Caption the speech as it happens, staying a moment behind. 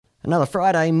Another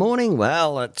Friday morning.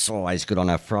 Well, it's always good on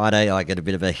a Friday. I get a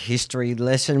bit of a history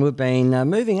lesson. We've been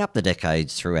moving up the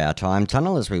decades through our time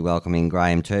tunnel as we welcome in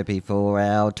Graham Turpie for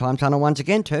our time tunnel once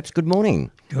again. Turps, good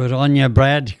morning. Good on you,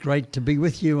 Brad. Great to be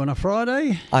with you on a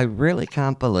Friday. I really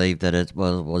can't believe that it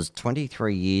was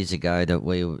 23 years ago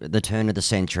that the turn of the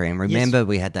century. And remember,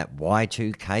 we had that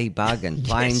Y2K bug and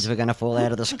planes were going to fall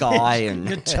out of the sky. And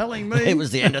you're telling me? It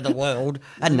was the end of the world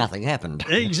and nothing happened.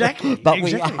 Exactly. But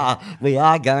exactly. we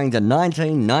are going to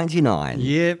 1999.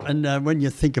 Yeah, and when you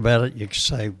think about it, you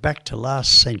say back to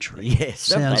last century. Yes,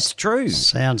 that's true.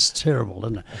 Sounds terrible,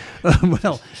 doesn't it?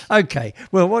 Well, okay.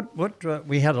 Well, what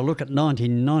we had a look at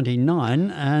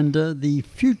 1999 and the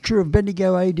future of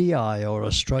Bendigo ADI, or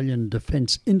Australian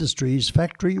Defence Industries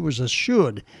Factory, was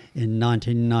assured in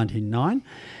 1999.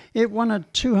 It won a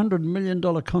 $200 million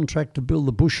contract to build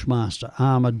the Bushmaster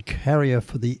armoured carrier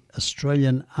for the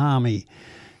Australian Army.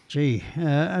 Gee,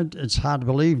 it's hard to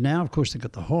believe now. Of course, they've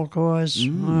got the Hawkeyes.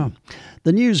 Oh.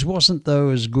 The news wasn't, though,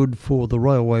 as good for the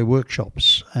railway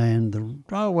workshops. And the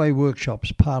railway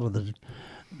workshops, part of the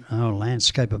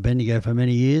landscape of Bendigo for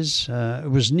many years. It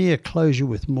was near closure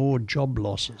with more job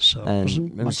losses, so it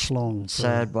wasn't much long.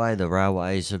 Sad way the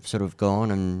railways have sort of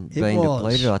gone and been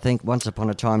depleted. I think once upon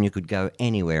a time you could go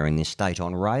anywhere in this state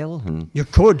on rail. And you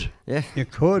could. Yeah. You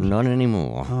could. Not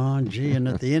anymore. Oh, gee, and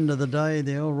at the end of the day,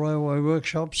 the old railway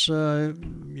workshops, you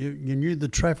knew the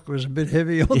traffic was a bit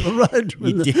heavy on the road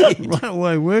when the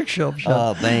railway workshop shut.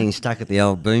 Oh, being stuck at the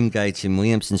old boom gates in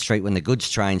Williamson Street when the goods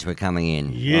trains were coming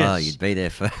in. Yes. Oh, you'd be there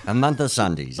for a month of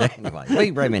Sundays. Anyway,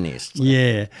 we reminisced.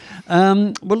 Yeah.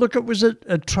 Well, look, it was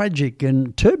a tragic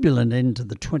and turbulent end to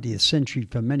the 20th century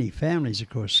for many families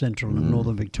across central and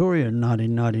northern Victoria in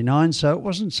 1999, so it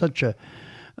wasn't such a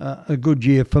good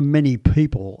year for many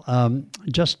people.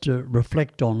 Just to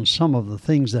reflect on some of the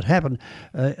things that happened,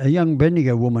 a young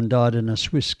Bendigo woman died in a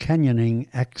Swiss canyoning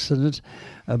accident.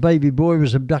 A baby boy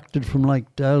was abducted from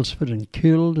Lake Dalesford and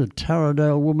killed. A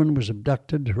Taradale woman was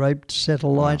abducted, raped,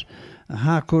 satellite. A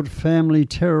Harcourt family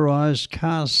terrorised,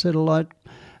 cars satellite.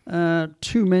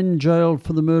 2 men jailed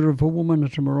for the murder of a woman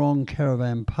at a Morong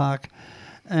caravan park.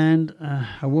 And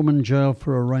a woman jailed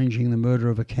for arranging the murder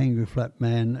of a Kangaroo Flat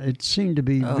man. It seemed to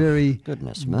be very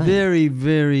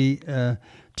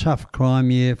tough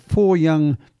crime year. 4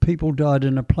 young people died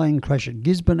in a plane crash at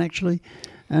Gisborne, actually.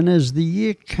 And as the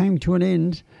year came to an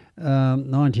end,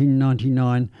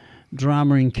 1999,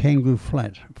 drama in Kangaroo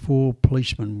Flat. 4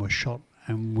 policemen were shot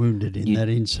and wounded in that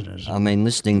incident. I mean,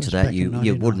 listening to that,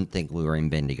 you wouldn't think we were in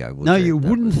Bendigo, would you? No, you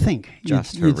wouldn't think.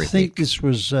 Just You'd horrific. think this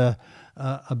was a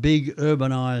big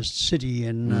urbanised city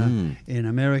in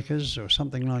Americas or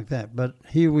something like that. But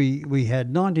here we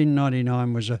had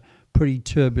 1999 was a pretty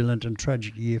turbulent and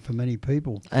tragic year for many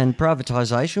people. And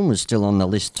privatisation was still on the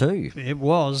list too. It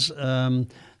was. The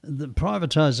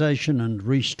privatisation and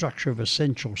restructure of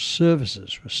essential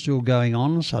services were still going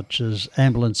on, such as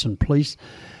ambulance and police.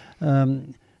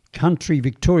 Country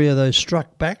Victoria, though,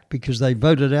 struck back because they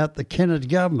voted out the Kennett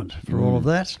government for all of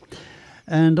that.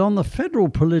 And on the federal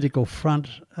political front,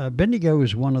 Bendigo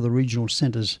was one of the regional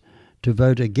centres to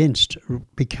vote against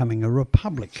becoming a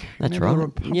republic. That's right.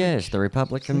 Yes, the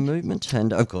Republican movement.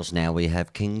 And, of course, now we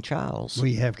have King Charles.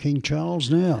 We have King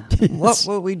Charles now. What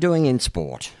were we doing in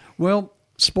sport? Well,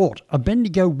 sport. A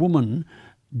Bendigo woman,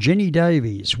 Jenny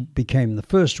Davies, became the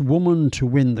first woman to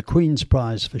win the Queen's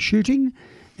Prize for shooting,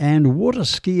 and water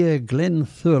skier Glenn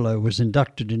Thurlow was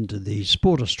inducted into the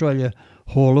Sport Australia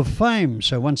Hall of Fame.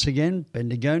 So once again,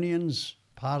 Bendigonians,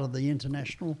 part of the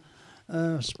international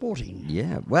sporting.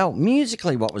 Yeah. Well,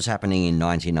 musically, what was happening in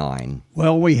 99?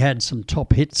 Well, we had some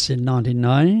top hits in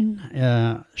 99.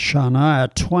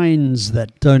 Shania Twain's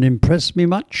That Don't Impress Me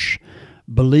Much,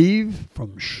 Believe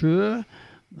from Sure,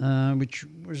 which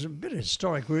was a bit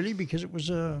historic, really, because it was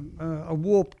a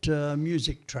warped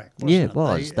music track, wasn't it?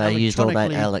 Was. They used all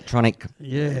that electronic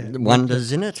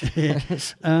wonders in it.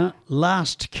 Yes.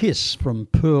 Last Kiss from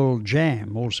Pearl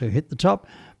Jam also hit the top.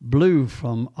 Blue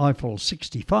from Eiffel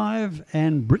 65,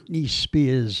 and Britney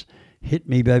Spears' Hit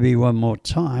Me Baby One More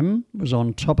Time was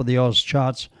on top of the Oz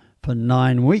charts for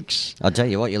 9 weeks. I'll tell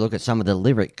you what, you look at some of the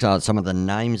lyrics, some of the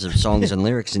names of songs and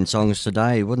lyrics in songs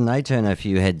today, wouldn't they turn a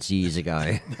few heads years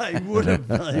ago? They would have.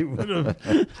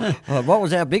 Well, what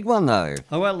was our big one, though?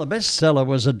 Oh, well, the bestseller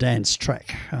was a dance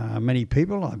track. Many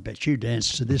people, I bet you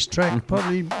danced to this track,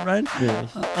 probably, right?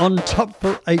 Yes. On top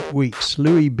for 8 weeks,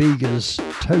 Louis Bega's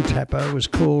toe tapper was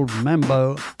called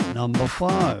Mambo No.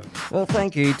 5. Well,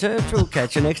 thank you, Turps. We'll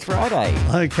catch you next Friday.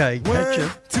 Okay, catch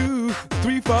you.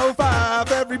 3, 4,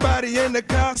 5. Everybody in the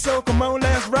car, so come on,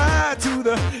 let's ride to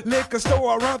the liquor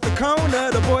store around the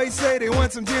corner. The boys say they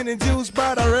want some gin and juice,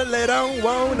 but I really don't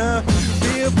wanna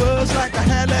be a buzz like I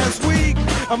had last week.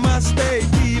 I must stay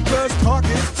deep, cause talk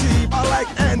is cheap. I like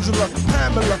Angela,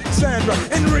 Pamela, Sandra,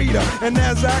 and Rita. And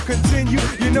as I continue,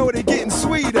 you know they're getting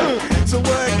sweeter. So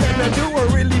what can I do? I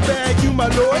really bag you, my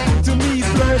lord. To me,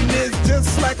 flirting is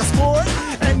just like a sport.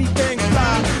 Anything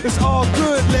fly, it's all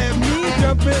good. Let me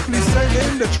jump in, please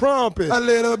sing in the trumpet. A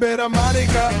little bit of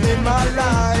Monica in my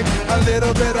life, a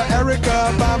little bit of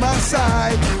Erica by my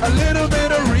side, a little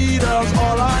bit of Rita's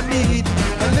all I need,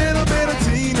 a little bit of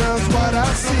Tina's what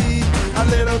I see, a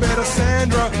little bit of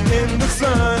Sandra in the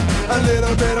sun, a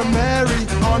little bit of Mary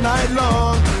all night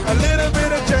long, a little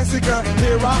bit of Jessica,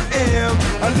 here I am,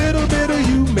 a little bit of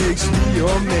you makes me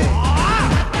your man.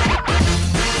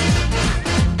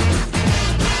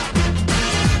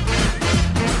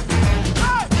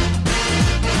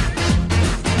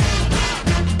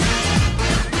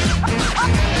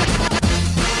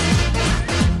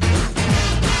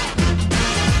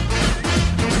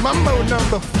 Mambo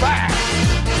number 5.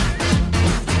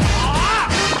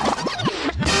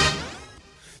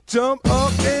 Jump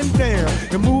up and down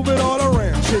and move it all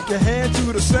around. Shake your hand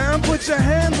to the sound, put your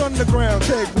hands on the ground.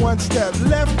 Take one step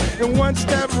left and one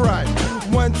step right.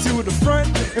 One to the front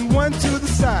and one to the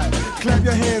side. Clap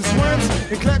your hands once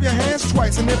and clap your hands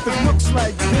twice. And if it looks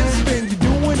like this, then you're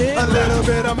doing it. A little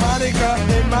bit of Monica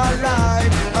in my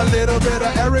life, a little bit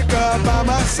of Erica by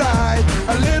my side,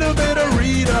 a little bit of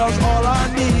Rita's all I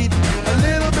need, a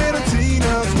little bit of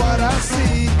Tina's what I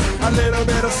see, a little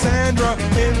bit of Sandra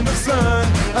in the sun,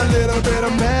 a little bit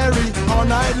of Mary all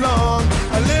night long,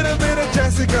 a little bit of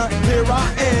Jessica, here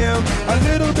I am, a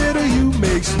little bit of you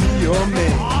makes me your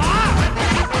man.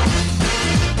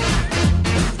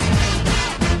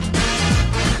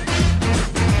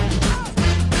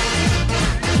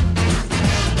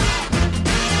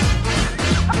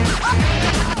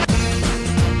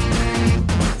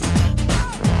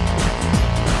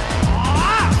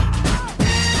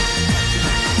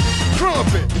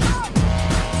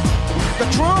 The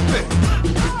trumpet.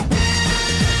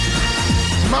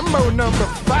 Mambo number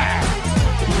 5.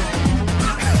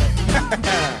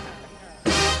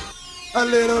 A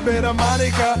little bit of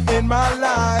Monica in my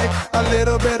life, a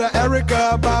little bit of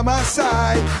Erica by my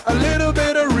side, a little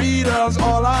bit of Rita's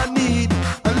all I need,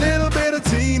 a little bit of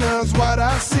Tina's what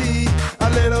I see, a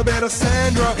little bit of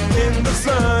Sandra in the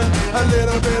sun, a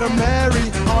little bit of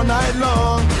Mary all night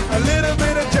long, a little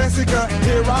bit of Jessica,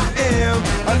 here I am,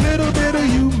 a little bit of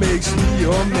you makes me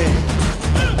your man.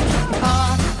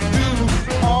 I do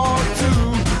all to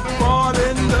fall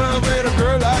in love with a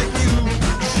girl like you.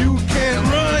 You can't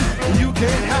run, you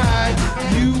can't hide.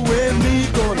 You and me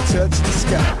gonna touch the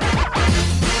sky.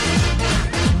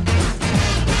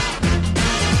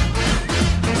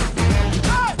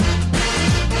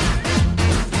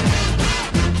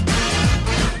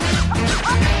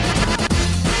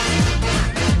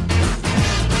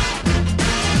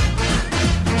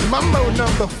 Mambo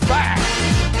number 5.